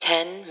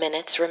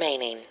minutes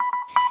remaining.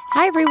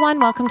 Hi, everyone.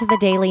 Welcome to the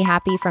Daily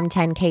Happy from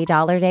 10K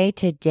Dollar Day.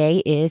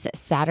 Today is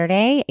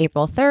Saturday,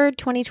 April 3rd,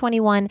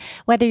 2021.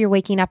 Whether you're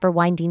waking up or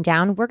winding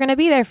down, we're going to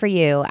be there for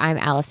you. I'm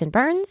Allison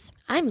Burns.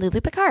 I'm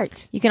Lulu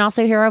Picard. You can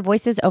also hear our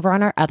voices over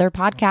on our other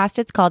podcast.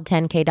 It's called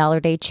 10K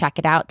Dollar Day. Check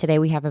it out. Today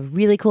we have a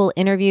really cool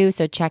interview,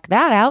 so check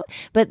that out.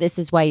 But this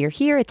is why you're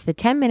here. It's the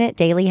 10-minute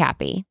Daily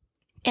Happy.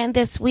 And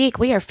this week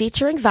we are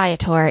featuring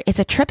Viator. It's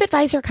a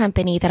TripAdvisor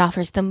company that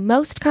offers the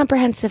most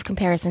comprehensive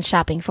comparison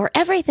shopping for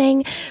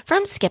everything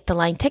from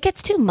skip-the-line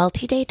tickets to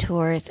multi-day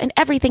tours and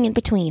everything in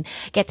between.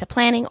 Get to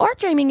planning or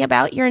dreaming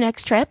about your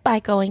next trip by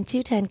going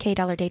to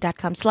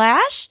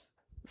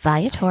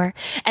 10kdollarday.com/Viator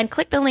and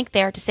click the link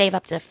there to save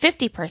up to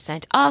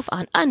 50% off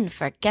on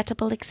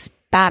unforgettable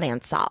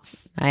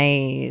experiences.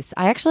 Nice.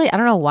 I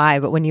don't know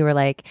why, but when you were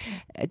like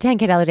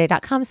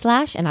 10kdollarday.com/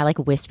 and I like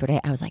whispered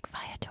it, I was like,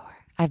 Viator.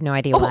 I have no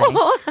idea why.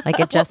 Like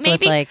it just maybe,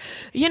 was like,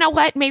 you know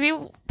what? Maybe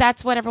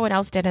that's what everyone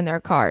else did in their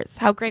cars.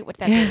 How great would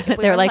that be? If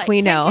They're like,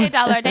 we know.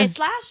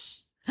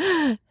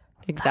 $10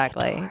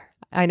 Exactly. Viator.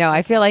 I know.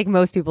 I feel like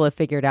most people have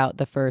figured out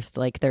the first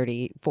like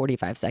 30,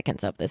 45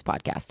 seconds of this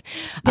podcast.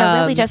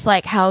 They're really just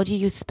like, how do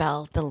you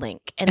spell the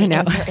link? And the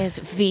answer is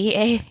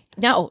V-I-A-T-O-R.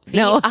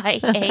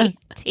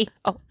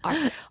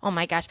 Oh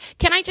my gosh.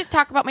 Can I just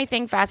talk about my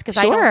thing fast? Because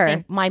I don't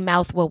think my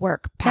mouth will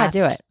work past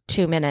do it.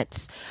 2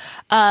 minutes.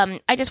 I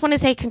just want to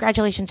say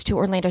congratulations to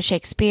Orlando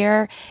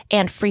Shakespeare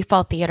and Free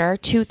Fall Theater,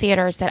 two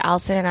theaters that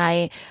Allison and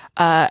I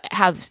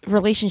have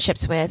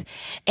relationships with.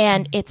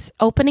 And it's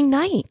opening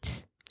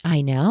night.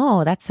 I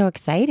know. That's so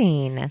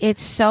exciting.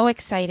 It's so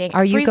exciting.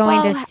 Are you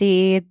going to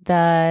see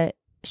the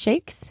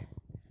Shakes?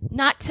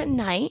 Not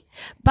tonight,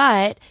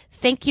 but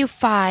Thank You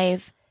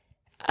 5,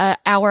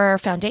 our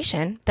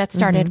foundation that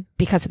started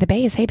because of the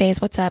Bays. Hey,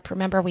 Bays, what's up?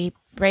 Remember, we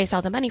raised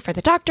all the money for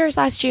the doctors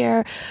last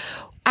year.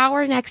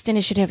 Our next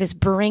initiative is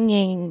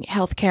bringing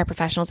healthcare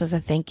professionals as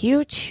a thank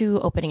you to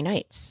opening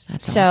nights.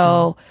 That's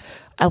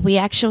awesome. We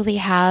actually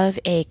have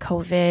a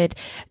COVID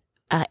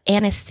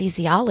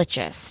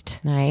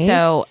anesthesiologist. Nice.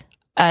 So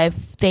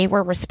they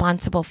were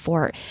responsible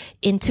for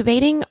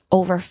intubating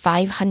over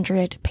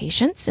 500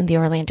 patients in the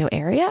Orlando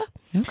area.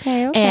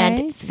 Okay.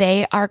 And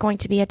they are going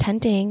to be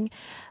attending,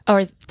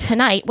 or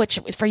tonight, which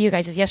for you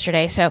guys is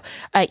yesterday. So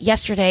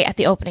yesterday at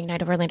the opening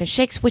night of Orlando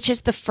Shakes, which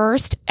is the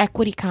first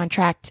equity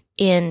contract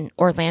in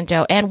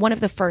Orlando and one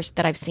of the first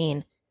that I've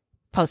seen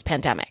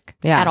post-pandemic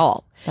at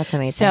all. That's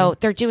amazing. So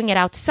they're doing it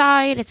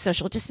outside. It's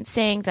social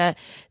distancing. The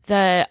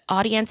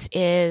audience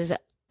is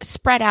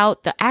spread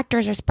out. The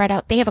actors are spread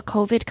out. They have a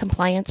COVID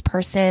compliance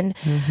person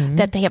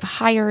that they have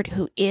hired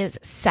who is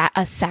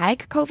a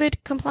SAG COVID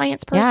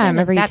compliance person. Yeah, I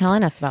remember you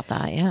telling us about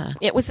that. Yeah.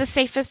 It was the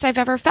safest I've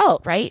ever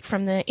felt, right?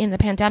 In the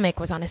pandemic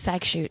was on a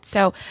SAG shoot.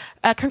 So,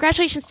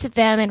 congratulations to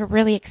them, and we're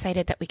really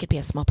excited that we could be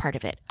a small part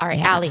of it. All right,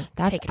 Allie,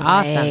 take it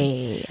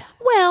away.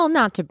 Well,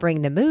 not to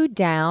bring the mood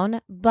down,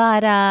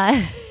 but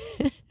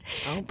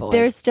Oh boy.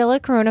 there's still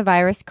a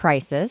coronavirus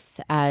crisis.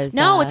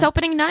 It's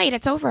opening night.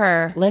 It's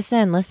over.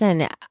 Listen.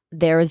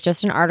 There was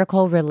just an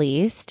article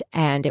released,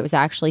 and it was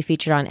actually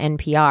featured on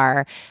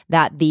NPR,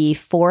 that the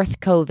fourth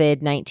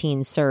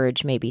COVID-19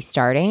 surge may be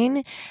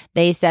starting.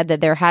 They said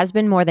that there has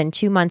been more than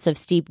 2 months of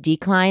steep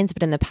declines,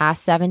 but in the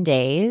past 7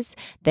 days,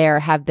 there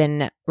have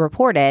been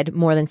reported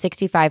more than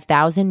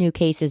 65,000 new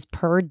cases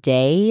per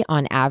day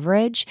on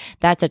average.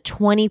 That's a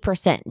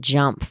 20%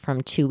 jump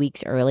from 2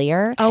 weeks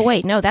earlier. Oh,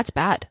 wait. No, that's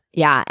bad.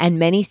 Yeah, and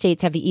many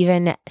states have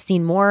even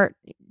seen more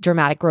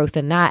dramatic growth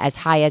than that, as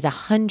high as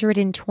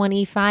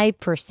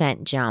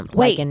 125% jump,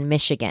 like in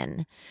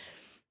Michigan.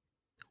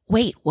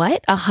 Wait,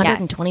 what?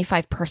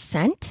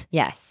 125%?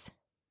 Yes.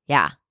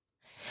 Yeah.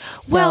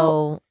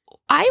 Well,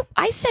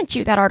 I sent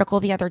you that article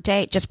the other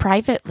day just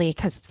privately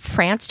because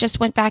France just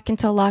went back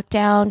into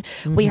lockdown.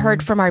 We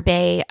heard from our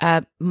Bay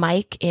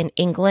Mike in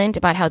England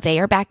about how they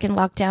are back in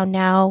lockdown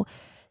now.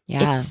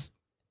 Yeah.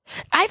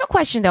 I have a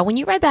question, though. When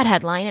you read that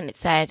headline and it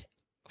said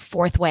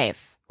fourth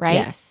wave, right?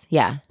 Yes.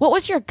 Yeah. What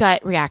was your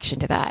gut reaction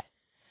to that?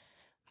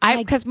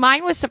 Because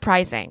mine was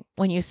surprising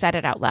when you said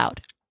it out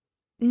loud.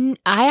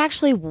 I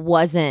actually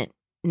wasn't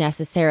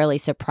necessarily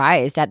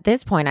surprised. At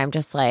this point, I'm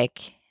just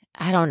like,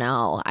 I don't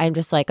know. I'm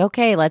just like,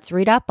 okay, let's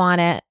read up on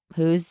it.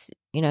 Who's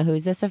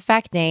this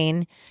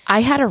affecting?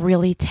 I had a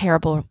really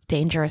terrible,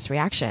 dangerous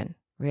reaction.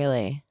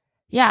 Really?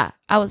 Yeah.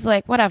 I was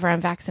like, whatever, I'm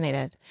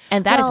vaccinated.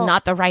 And that is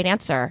not the right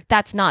answer.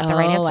 That's not the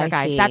right answer,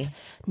 guys. That's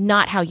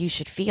not how you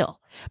should feel.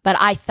 But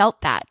I felt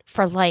that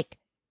for like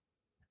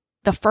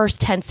the first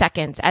 10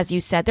 seconds, as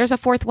you said, there's a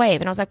fourth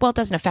wave. And I was like, well, it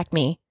doesn't affect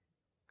me.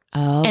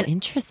 Oh, and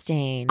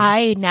interesting.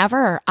 I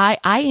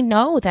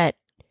know that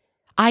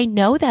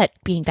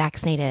being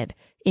vaccinated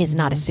is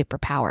not a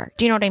superpower.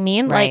 Do you know what I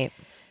mean? Right. Like,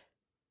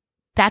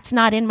 that's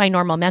not in my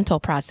normal mental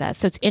process.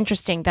 So it's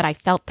interesting that I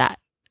felt that.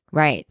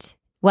 Right.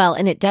 Well,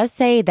 and it does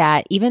say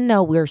that even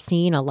though we're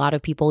seeing a lot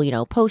of people,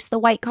 post the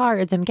white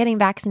cards, I'm getting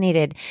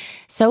vaccinated,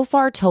 so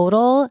far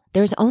total,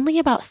 there's only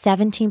about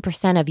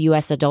 17% of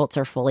U.S. adults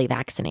are fully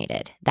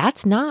vaccinated.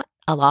 That's not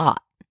a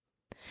lot.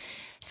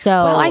 So,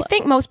 well, I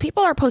think most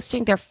people are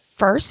posting their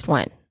first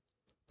one.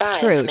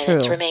 True.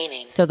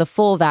 remaining. So the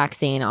full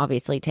vaccine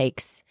obviously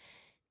takes,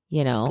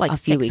 like a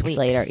few 6 weeks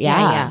later.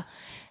 Yeah.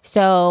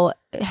 So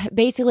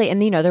basically,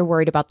 and they're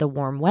worried about the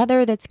warm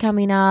weather that's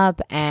coming up.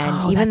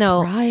 And even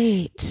though,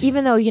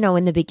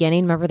 in the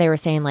beginning, remember they were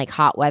saying like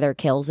hot weather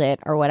kills it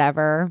or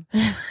whatever.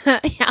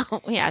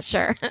 yeah,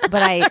 sure.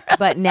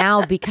 but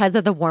now because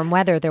of the warm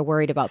weather, they're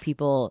worried about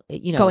people,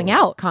 going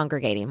out,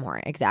 congregating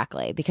more.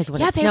 Exactly. Because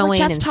when it's they snowing were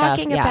just and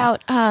talking stuff,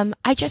 about,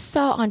 I just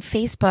saw on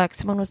Facebook,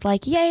 someone was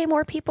like, yay,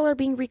 more people are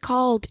being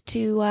recalled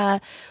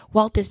to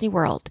Walt Disney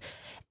World.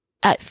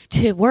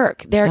 To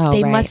work.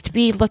 They must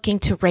be looking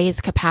to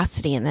raise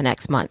capacity in the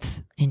next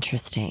month.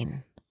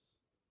 Interesting.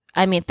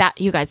 I mean, that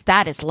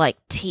is like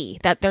tea.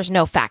 That there's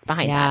no fact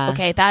behind that.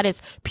 Okay. That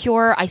is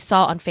pure I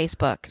saw on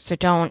Facebook. So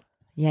don't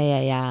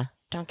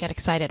get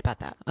excited about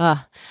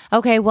that.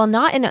 Okay. Well,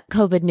 not in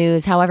COVID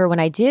news. However, when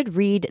I did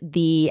read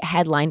the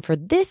headline for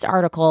this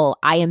article,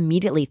 I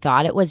immediately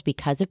thought it was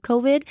because of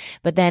COVID.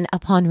 But then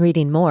upon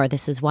reading more,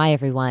 this is why,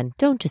 everyone,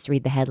 don't just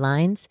read the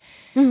headlines.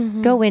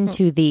 Go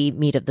into the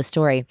meat of the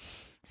story.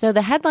 So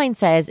the headline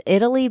says,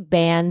 Italy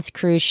bans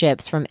cruise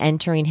ships from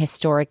entering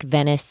historic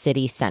Venice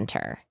city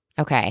center.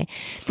 Okay.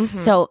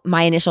 So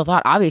my initial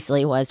thought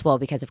obviously was, well,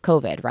 because of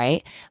COVID,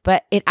 right?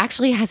 But it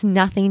actually has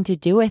nothing to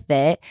do with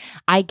it.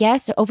 I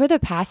guess over the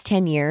past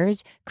 10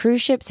 years,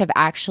 cruise ships have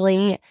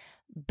actually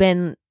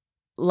been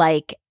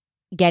like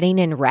getting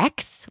in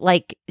wrecks.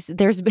 Like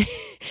there's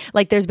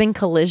been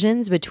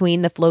collisions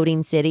between the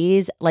floating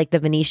cities, like the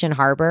Venetian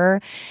harbor.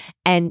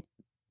 And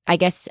I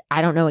guess,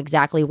 I don't know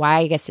exactly why,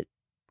 I guess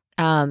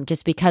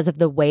just because of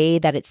the way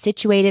that it's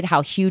situated,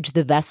 how huge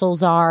the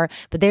vessels are.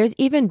 But there's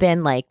even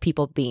been like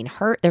people being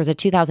hurt. There was a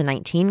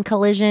 2019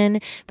 collision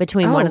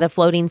between one of the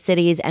floating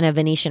cities and a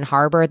Venetian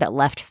harbor that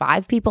left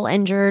 5 people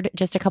injured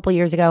just a couple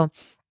years ago.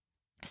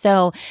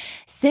 So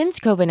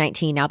since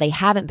COVID-19, now they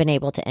haven't been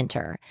able to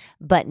enter,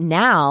 but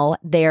now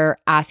they're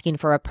asking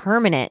for a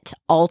permanent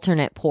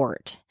alternate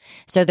port.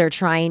 So they're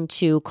trying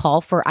to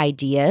call for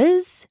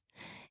ideas,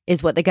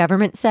 is what the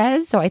government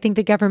says. So I think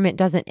the government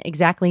doesn't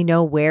exactly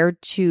know where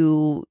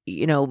to,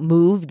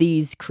 move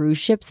these cruise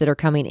ships that are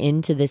coming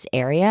into this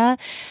area,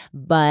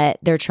 but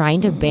they're trying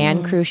to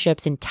ban cruise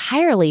ships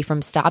entirely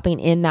from stopping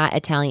in that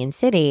Italian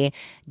city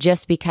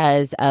just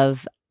because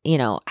of,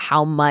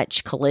 how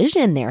much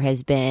collision there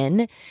has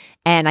been.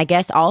 And I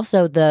guess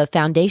also the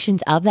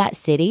foundations of that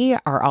city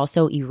are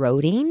also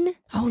eroding.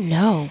 Oh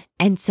no.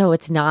 And so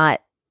it's not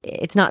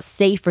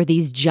safe for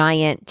these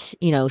giant,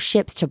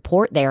 ships to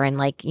port there and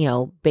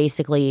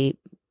basically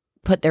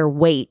put their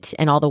weight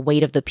and all the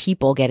weight of the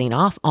people getting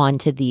off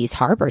onto these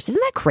harbors.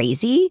 Isn't that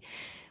crazy?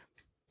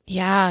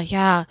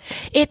 Yeah.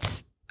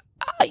 It's,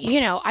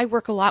 I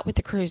work a lot with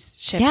the cruise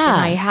ships and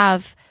I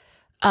have,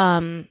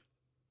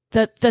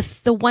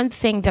 the one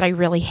thing that I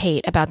really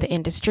hate about the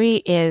industry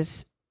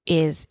is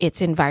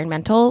its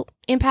environmental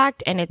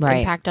impact and its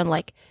impact on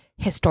like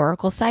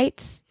historical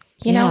sites.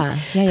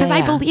 Because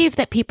I believe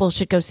that people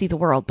should go see the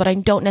world, but I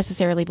don't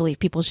necessarily believe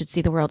people should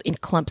see the world in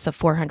clumps of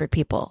 400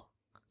 people.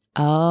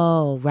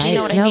 Oh, right. Do you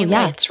know what I mean?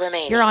 Yeah.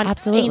 Like, you're on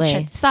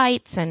ancient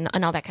sites and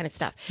all that kind of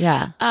stuff.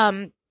 Yeah.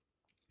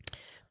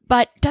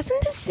 But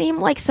doesn't this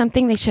seem like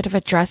something they should have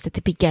addressed at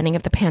the beginning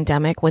of the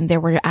pandemic when there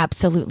were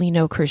absolutely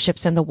no cruise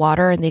ships in the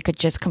water and they could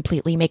just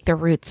completely make their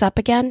routes up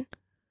again?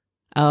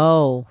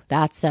 Oh,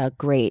 that's a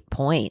great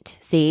point.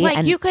 See?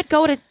 Like you could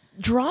go to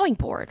drawing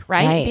board,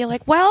 right? And be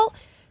like, well,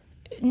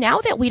 now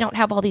that we don't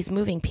have all these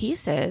moving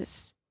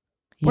pieces,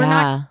 we're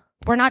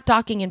not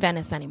docking in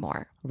Venice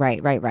anymore.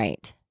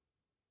 Right.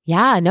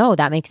 Yeah, no,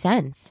 that makes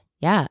sense.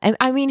 Yeah.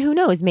 I mean, who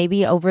knows?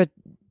 Maybe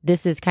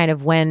this is kind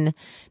of when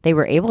they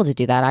were able to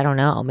do that. I don't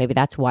know. Maybe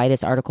that's why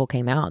this article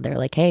came out. They're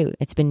like, hey,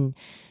 it's been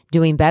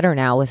doing better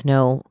now with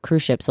no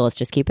cruise ship, so let's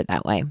just keep it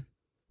that way.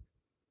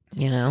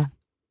 Yeah.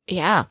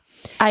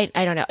 I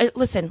don't know.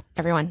 Listen,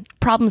 everyone,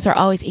 problems are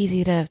always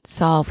easy to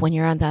solve when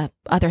you're on the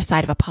other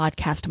side of a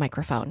podcast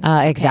microphone.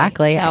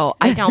 Exactly. Okay? So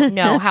I don't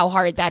know how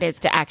hard that is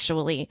to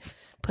actually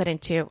put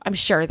into. I'm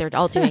sure they're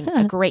all doing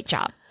a great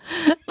job.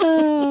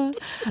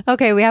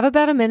 Okay, we have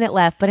about a minute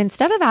left, but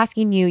instead of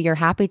asking you, you're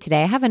happy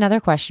today, I have another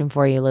question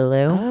for you,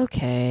 Lulu.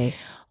 Okay.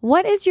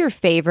 What is your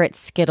favorite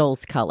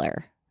Skittles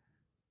color?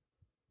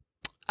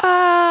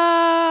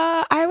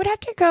 I would have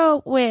to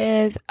go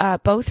with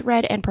both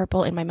red and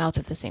purple in my mouth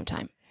at the same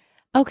time.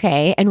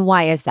 Okay, and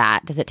why is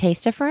that? Does it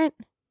taste different?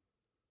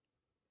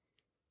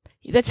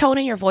 The tone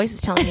in your voice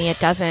is telling me it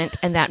doesn't,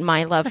 and that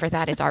my love for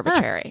that is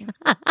arbitrary.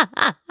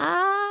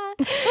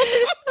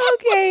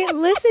 Okay,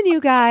 listen,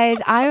 you guys,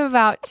 I'm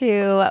about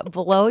to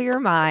blow your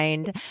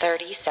mind.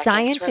 30 seconds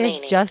Scientists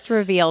remaining. just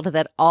revealed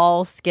that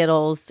all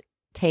Skittles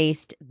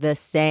taste the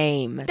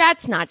same.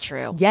 That's not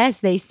true. Yes,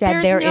 they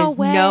said There's no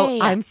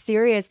way. I'm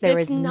serious. There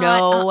It's is not,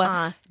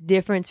 no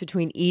difference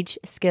between each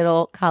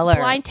Skittle color.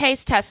 Blind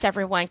taste test,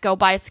 everyone. Go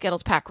buy a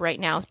Skittles pack right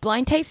now. It's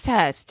blind taste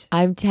test.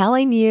 I'm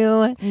telling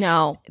you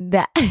No.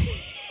 that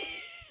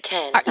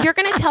 10. You're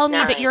going to tell me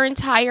that 9, your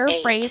entire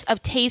 8, phrase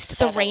of taste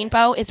 7, the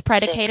rainbow is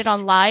predicated 6,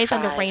 on lies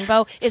and the 5,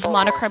 rainbow is 4,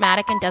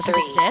 monochromatic and doesn't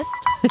 3, exist?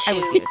 I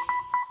 2, refuse.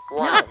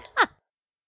 1.